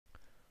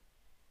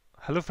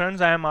Hello friends,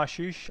 I am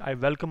Ashish. I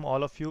welcome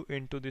all of you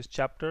into this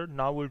chapter.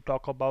 Now we'll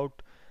talk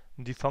about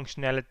the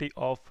functionality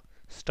of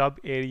stub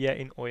area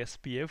in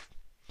OSPF,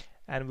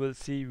 and we'll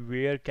see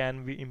where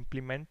can we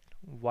implement,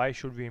 why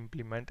should we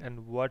implement,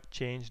 and what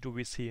change do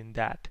we see in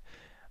that.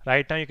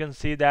 Right now you can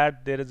see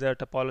that there is a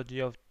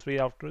topology of three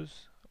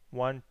routers,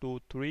 1,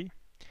 2, 3.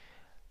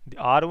 The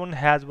R1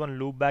 has one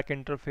loopback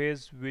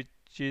interface which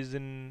is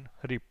in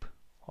RIP,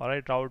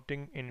 alright,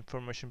 routing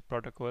information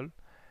protocol,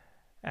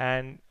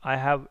 and I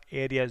have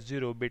area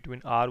 0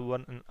 between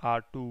R1 and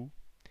R2.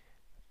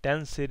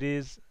 10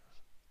 series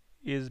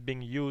is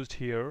being used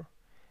here,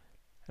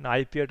 and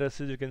IP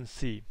addresses you can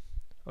see.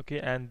 Okay,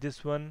 and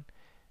this one,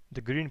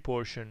 the green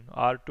portion,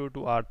 R2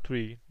 to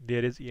R3,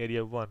 there is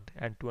area 1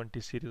 and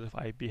 20 series of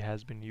IP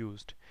has been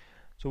used.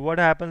 So what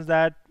happens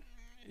that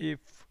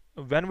if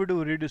when we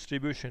do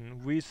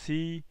redistribution, we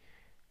see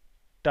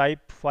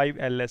type 5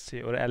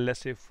 LSA or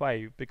LSA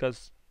 5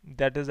 because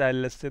that is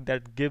LSA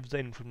that gives the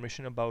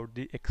information about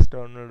the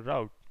external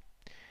route.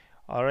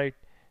 Alright,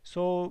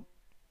 so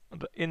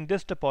in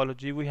this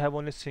topology we have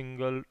only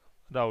single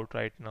route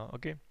right now.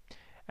 Okay,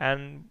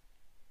 and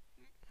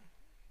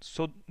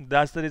so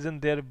that's the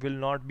reason there will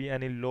not be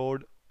any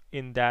load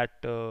in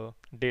that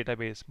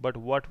database. But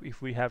what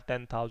if we have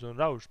 10,000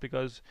 routes?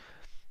 Because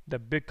the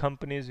big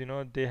companies,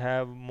 they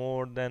have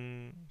more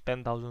than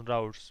 10,000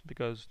 routes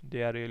because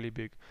they are really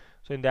big.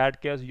 So in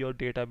that case your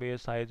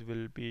database size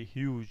will be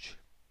huge.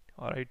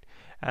 Alright,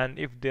 and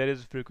if there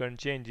is frequent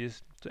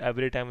changes, so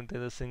every time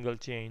there is a single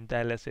change, the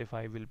LSA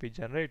file will be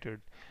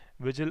generated,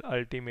 which will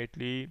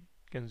ultimately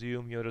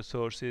consume your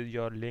resources,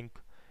 your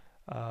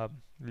uh,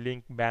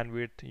 link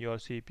bandwidth, your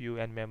CPU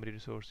and memory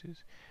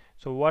resources.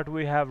 So what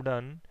we have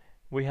done,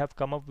 we have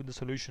come up with a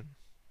solution.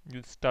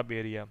 Use stub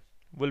area.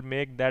 We'll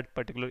make that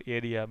particular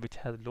area which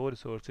has low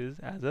resources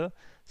as a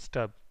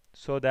stub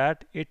so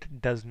that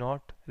it does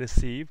not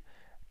receive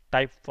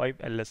type 5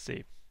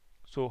 LSA.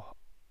 So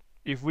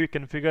if we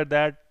configure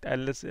that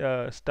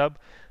stub,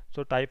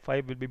 so type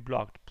 5 will be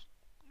blocked.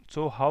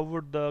 So how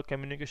would the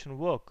communication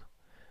work?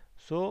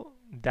 So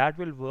that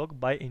will work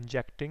by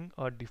injecting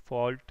a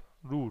default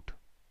route.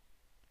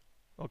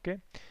 Okay,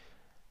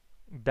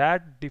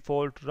 that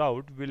default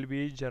route will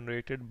be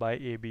generated by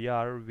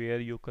ABR where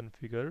you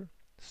configure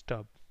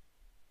stub.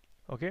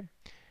 Okay,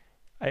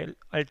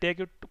 I'll take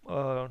it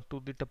to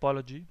the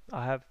topology.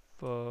 I have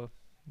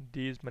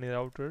these many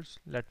routers.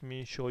 Let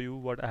me show you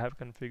what I have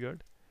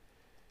configured.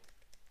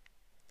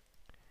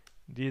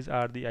 These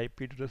are the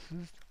IP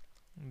addresses.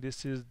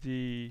 This is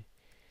the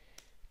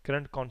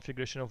current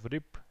configuration of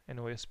RIP and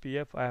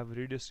OSPF. I have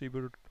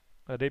redistributed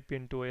RIP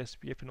into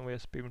OSPF and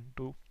OSPF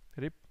into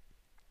RIP.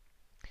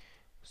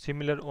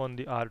 Similar on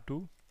the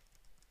R2.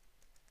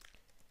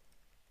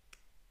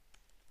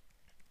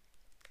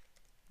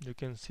 You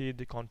can see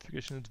the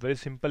configuration is very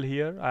simple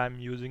here. I am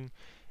using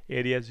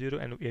area 0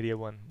 and area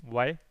 1.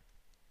 Why?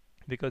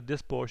 Because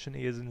this portion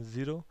is in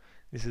 0,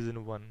 this is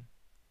in 1.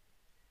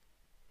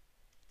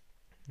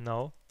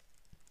 Now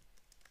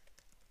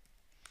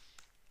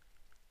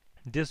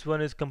this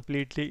one is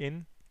completely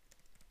in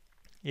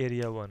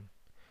area 1.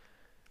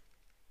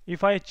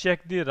 If I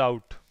check the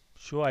route,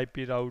 show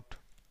IP route,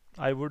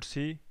 I would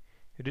see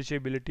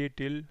reachability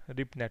till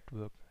RIP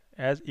network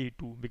as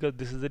E2 because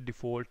this is the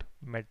default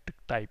metric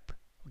type.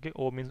 Okay,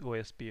 O means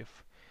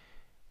OSPF.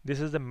 This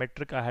is the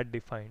metric I had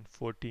defined,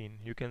 14.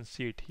 You can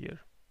see it here.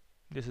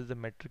 This is the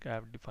metric I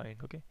have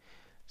defined. Okay,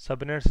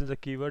 subnets is a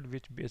keyword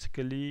which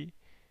basically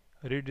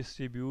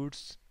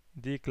redistributes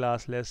the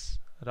classless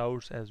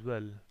routes as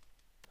well.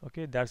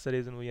 Okay, that's the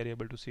reason we are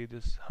able to see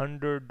this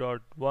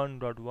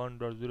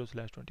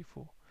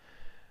 100.1.1.0/24.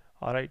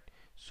 Alright,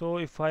 so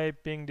if I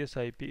ping this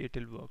IP, it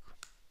will work.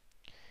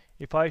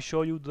 If I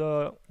show you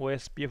the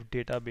OSPF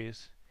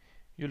database,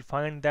 you'll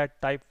find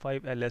that type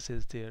 5 LSA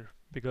is there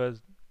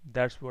because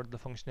that's what the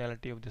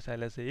functionality of this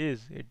LSA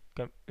is.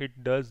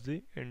 It does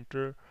the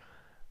inter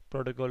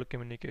protocol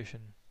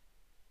communication.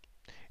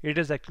 It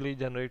is actually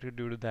generated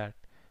due to that.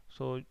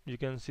 So you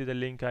can see the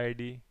link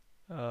ID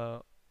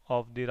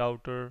of the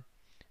router,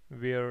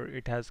 where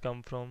it has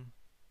come from.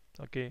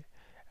 Okay,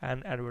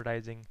 and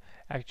advertising.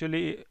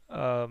 Actually,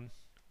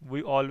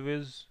 we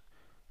always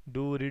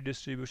do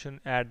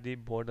redistribution at the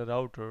border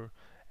router,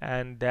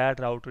 and that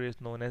router is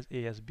known as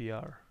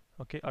ASBR.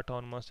 Okay,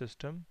 autonomous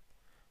system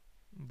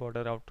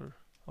border router.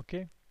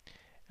 Okay,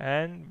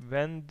 and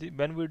when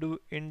we do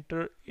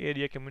inter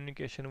area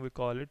communication, we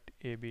call it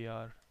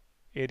ABR,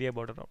 area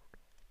border route.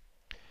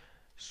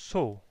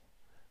 So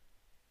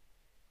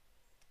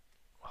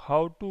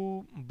how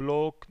to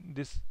block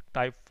this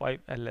type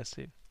 5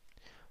 LSA?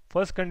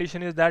 First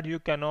condition is that you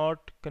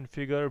cannot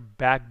configure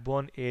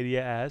backbone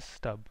area as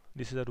stub.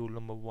 This is a rule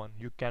number 1.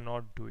 You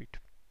cannot do it.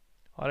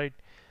 Alright.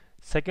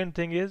 Second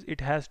thing is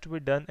it has to be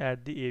done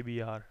at the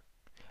ABR,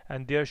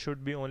 and there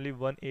should be only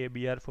one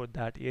ABR for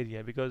that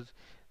area because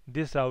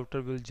this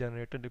router will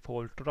generate a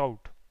default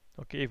route.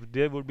 Okay, if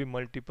there would be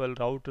multiple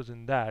routers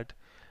in that,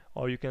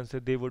 or you can say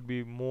there would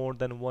be more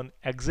than one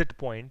exit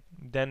point,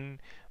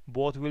 then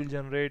both will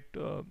generate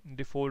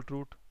default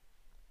route.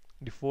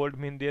 Default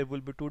mean there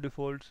will be two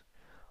defaults.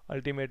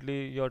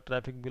 Ultimately your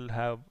traffic will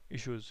have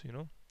issues, you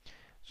know.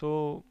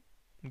 So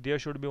there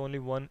should be only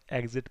one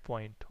exit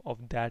point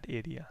of that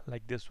area,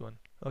 like this one.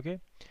 Okay,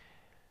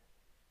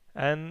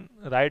 and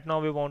right now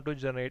we want to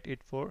generate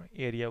it for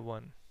area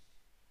 1,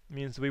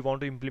 means we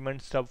want to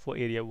implement stub for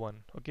area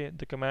 1. Okay,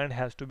 the command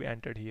has to be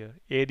entered here,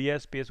 area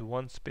space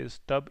 1 space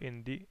stub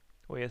in the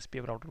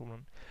OSPF router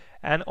 1,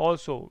 and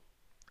also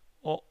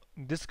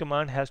this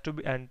command has to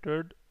be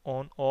entered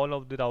on all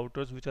of the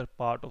routers which are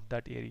part of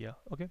that area.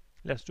 Okay,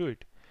 let's do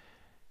it.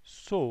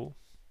 So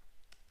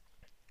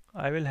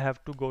I will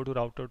have to go to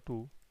router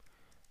 2,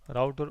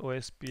 router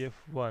OSPF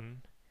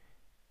 1,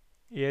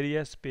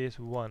 area space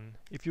 1.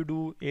 If you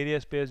do area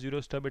space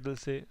 0 stub, it will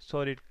say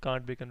sorry, it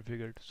can't be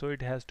configured, so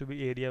it has to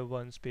be area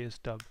 1 space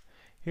stub.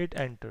 Hit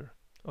enter.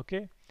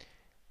 Okay,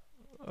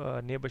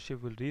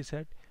 neighborship will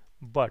reset,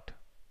 but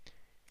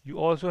you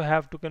also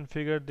have to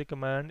configure the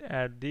command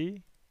at the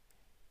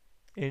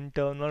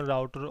internal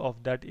router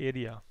of that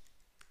area.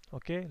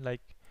 Okay,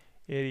 like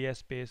area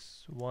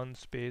space 1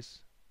 space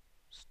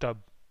stub.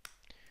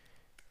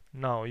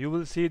 Now you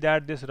will see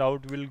that this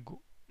route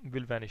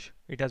will vanish.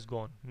 It has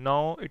gone.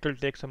 Now it will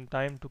take some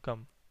time to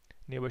come.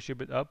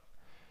 Neighborship is up.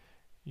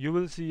 You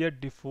will see a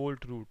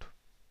default route.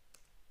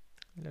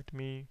 Let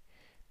me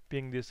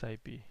ping this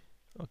IP.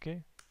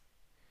 Okay,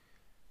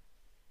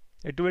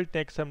 it will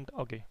take some.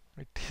 Okay,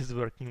 it is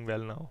working well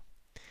now.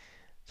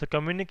 So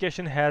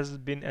communication has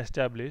been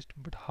established,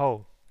 but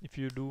how? If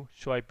you do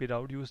show IP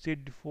route, you see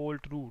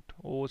default route.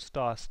 O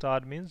star, star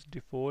means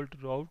default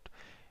route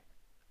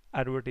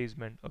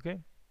advertisement. Okay,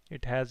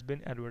 it has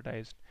been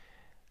advertised.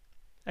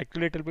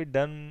 Actually it will be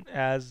done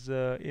as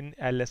in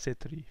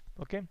LSA3.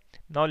 Okay,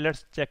 now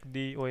let's check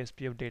the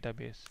OSPF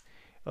database.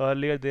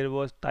 Earlier there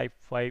was type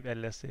 5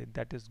 LSA,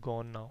 that is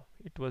gone now.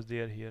 It was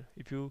there here.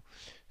 If you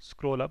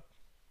scroll up,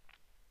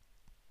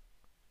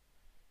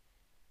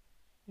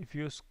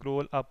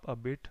 a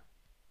bit,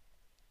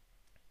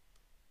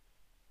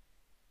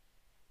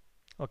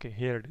 okay,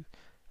 here it is.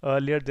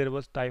 Earlier there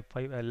was type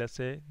 5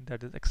 LSA,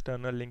 that is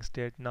external link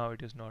state. Now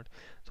it is not.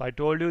 So I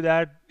told you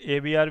that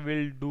ABR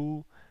will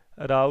do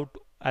route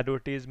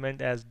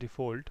advertisement as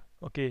default.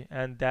 Okay,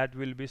 and that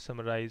will be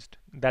summarized,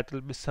 that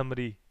will be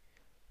summary.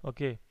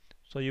 Okay,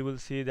 so you will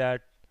see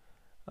that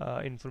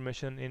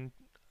information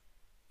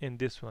in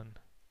this one,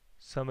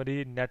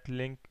 summary net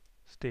link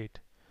state.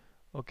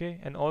 Okay,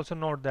 and also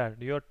note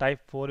that your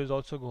type 4 is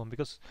also gone,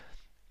 because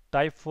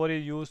type 4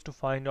 is used to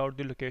find out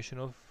the location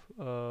of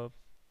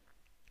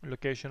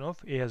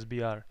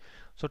ASBR.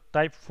 So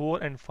type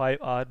 4 and 5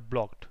 are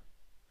blocked.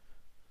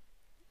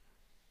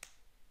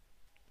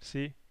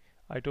 See,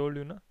 I told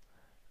you na.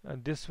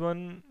 This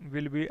one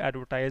will be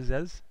advertised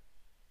as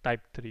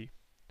type 3.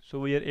 So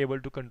we are able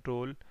to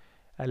control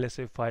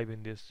LSA5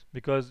 in this,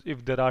 because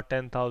if there are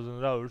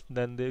 10,000 routes,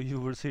 then you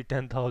will see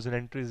 10,000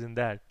 entries in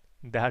that.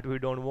 That we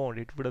don't want.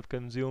 It would have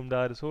consumed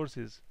our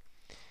resources.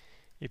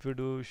 If you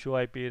do show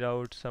IP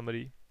route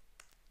summary,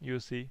 you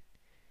see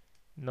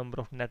number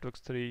of networks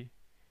 3,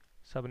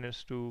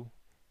 subnets 2,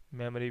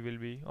 memory will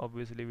be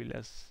obviously be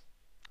less.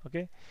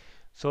 Okay,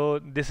 so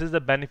this is the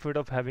benefit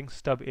of having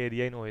stub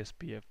area in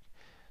OSPF.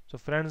 So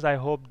friends, I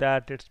hope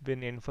that it's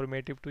been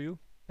informative to you,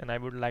 and I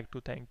would like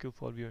to thank you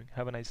for viewing.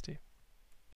 Have a nice day.